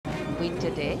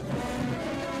winter day.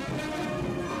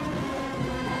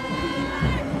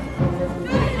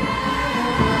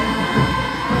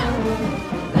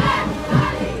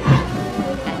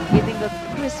 And giving a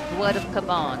crisp word of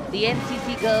command, the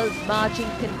NCC Girls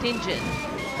Marching Contingent,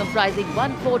 comprising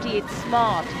 148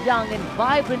 smart, young and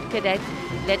vibrant cadets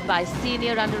led by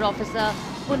Senior Under Officer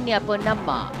Punya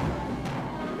Ponnamma.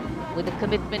 With a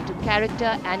commitment to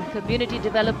character and community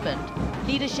development,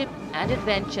 leadership and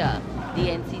adventure, the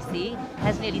NCC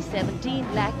has nearly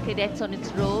 17 lakh cadets on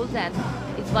its rolls and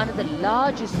is one of the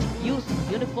largest youth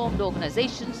uniformed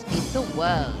organizations in the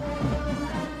world.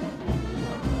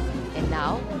 And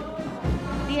now,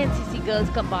 the NCC Girls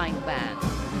Combined Band.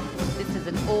 This is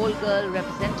an all-girl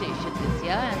representation this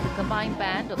year, and the combined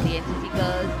band of the NCC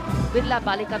Girls Birla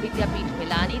Balika Vidyapeeth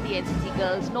Milani, the NCC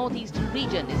Girls Northeastern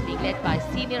region, is being led by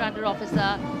Senior Under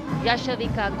Officer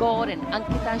Yashavika Gaur and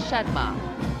Ankita Sharma.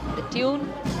 The tune,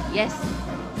 yes,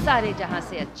 Sare Jahan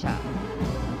Se Acha.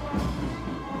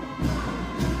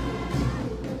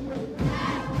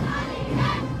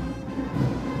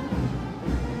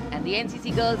 And the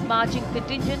NCC Girls Marching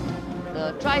Contingent,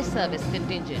 the Tri-Service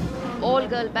Contingent,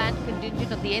 all-girl band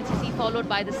contingent of the NCC, followed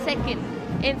by the second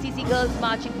NCC Girls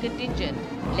Marching Contingent,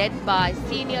 led by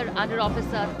Senior Under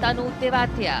Officer Tanu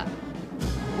Tewatia.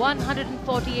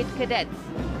 148 cadets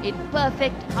in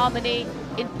perfect harmony,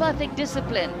 in perfect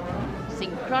discipline,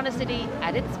 synchronicity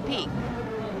at its peak.